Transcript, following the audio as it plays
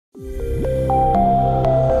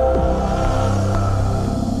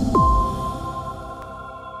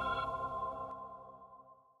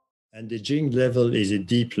the Jing level is a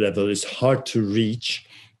deep level. It's hard to reach,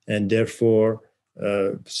 and therefore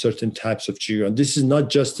certain types of Qigong. This is not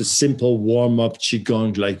just a simple warm-up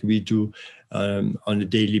Qigong like we do on a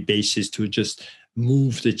daily basis to just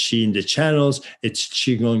move the Qi in the channels. It's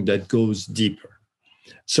Qigong that goes deeper.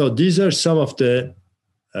 So these are some of the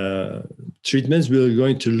treatments. We're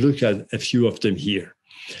going to look at a few of them here.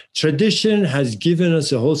 Tradition has given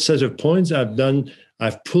us a whole set of points.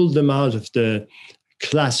 I've pulled them out of the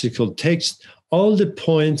classical text, all the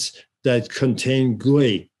points that contain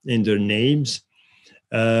Gui in their names.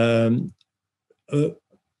 I'm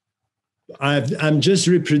just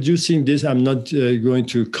reproducing this. I'm not going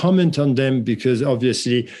to comment on them because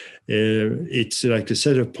obviously it's like a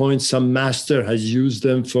set of points. Some master has used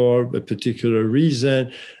them for a particular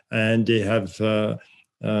reason, and they have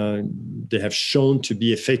shown to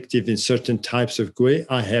be effective in certain types of Gui.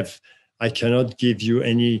 I cannot give you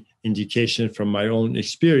any indication from my own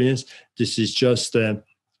experience. This is just a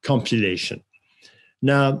compilation.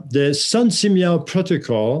 Now, the Sun Simiao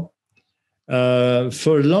protocol,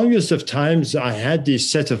 for longest of times, I had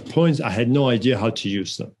this set of points. I had no idea how to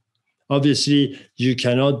use them. Obviously, you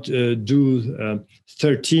cannot do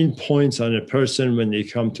 13 points on a person when they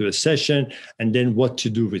come to a session and then what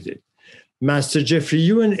to do with it. Master Jeffrey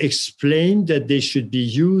Yuen explained that they should be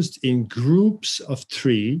used in groups of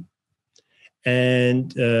 3,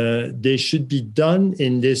 and they should be done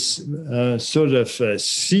in this sort of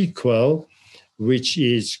sequel, which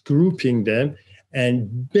is grouping them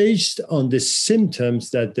and based on the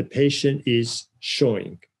symptoms that the patient is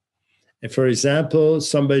showing. And for example,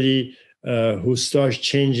 somebody who starts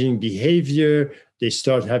changing behavior, they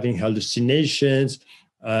start having hallucinations,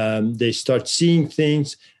 they start seeing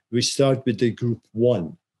things, we start with the group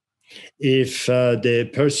 1. If the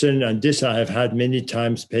person, and this I have had many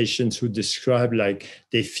times, patients who describe like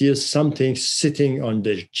they feel something sitting on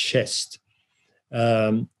their chest.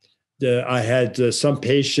 I had some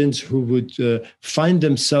patients who would find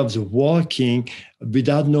themselves walking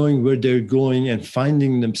without knowing where they're going and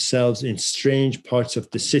finding themselves in strange parts of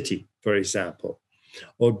the city, for example,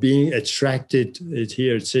 or being attracted,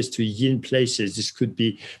 here it says, to yin places. This could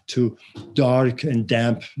be to dark and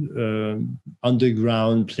damp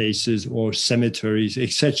underground places or cemeteries,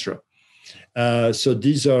 etc. So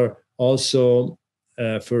these are also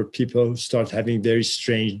for people who start having very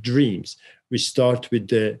strange dreams. We start with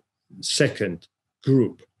the second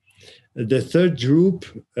group. The third group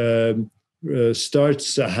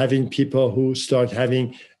starts having people who start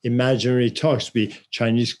having imaginary talks. We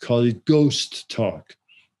Chinese call it ghost talk,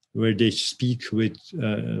 where they speak with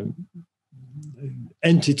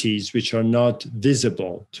entities which are not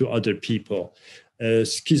visible to other people.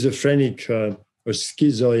 Schizophrenic or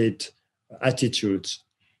schizoid attitudes.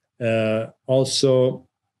 Also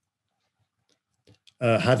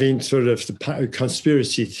having sort of the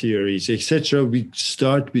conspiracy theories, etc. We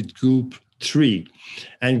start with group 3,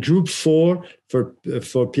 and group 4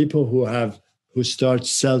 for people who start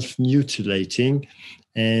self-mutilating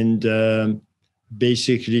and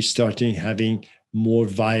basically starting having more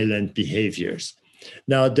violent behaviors.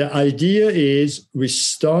 Now, the idea is we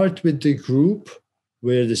start with the group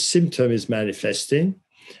where the symptom is manifesting.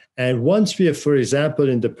 And once we have, for example,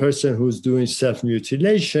 in the person who's doing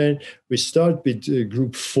self-mutilation, we start with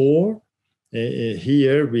group 4.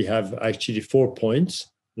 Here we have actually 4 points,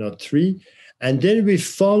 not 3. And then we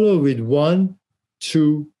follow with 1,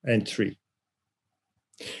 2, and 3.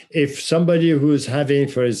 If somebody who is having,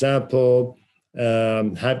 for example,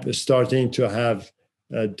 starting to have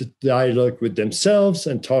dialogue with themselves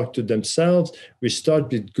and talk to themselves, we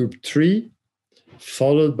start with group 3,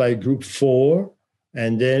 followed by group 4,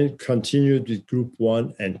 and then continued with group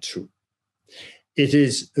 1 and 2. It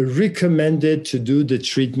is recommended to do the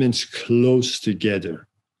treatments close together.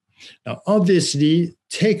 Now, obviously,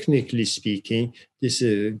 technically speaking, this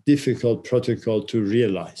is a difficult protocol to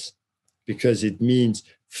realize because it means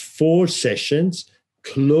 4 sessions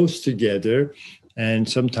close together, and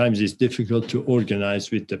sometimes it's difficult to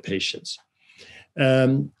organize with the patients.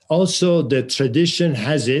 Also, the tradition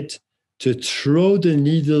has it to throw the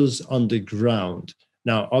needles on the ground.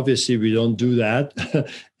 Now, obviously, we don't do that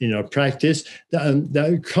in our practice.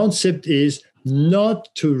 The concept is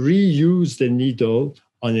not to reuse the needle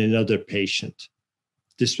on another patient.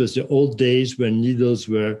 This was the old days when needles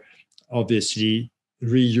were obviously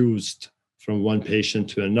reused from one patient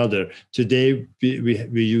to another. Today,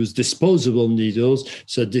 we use disposable needles,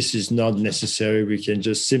 so this is not necessary. We can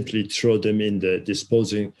just simply throw them in the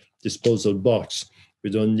disposal box. We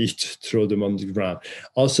don't need to throw them on the ground.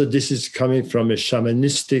 Also, this is coming from a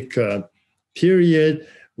shamanistic period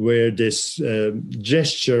where this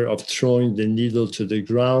gesture of throwing the needle to the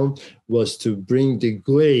ground was to bring the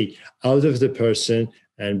gui out of the person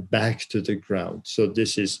and back to the ground. So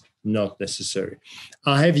this is not necessary.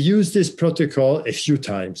 I have used this protocol a few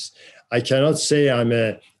times. I cannot say I'm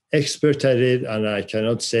an expert at it, and I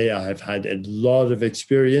cannot say I have had a lot of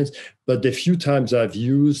experience, but the few times I've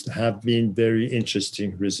used have been very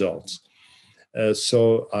interesting results.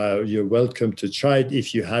 So you're welcome to try it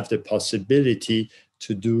if you have the possibility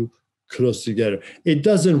to do close together. It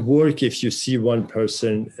doesn't work if you see one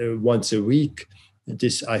person once a week.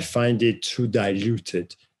 This, I find it too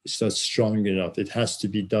diluted. It's not strong enough. It has to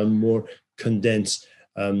be done more condensed,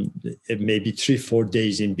 maybe 3-4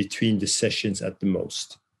 days in between the sessions at the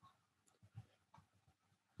most.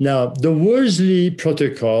 Now, the Worsley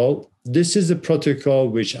protocol, this is a protocol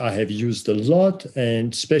which I have used a lot,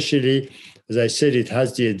 and especially, as I said, it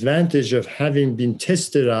has the advantage of having been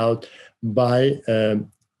tested out by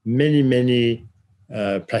many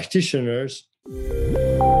practitioners.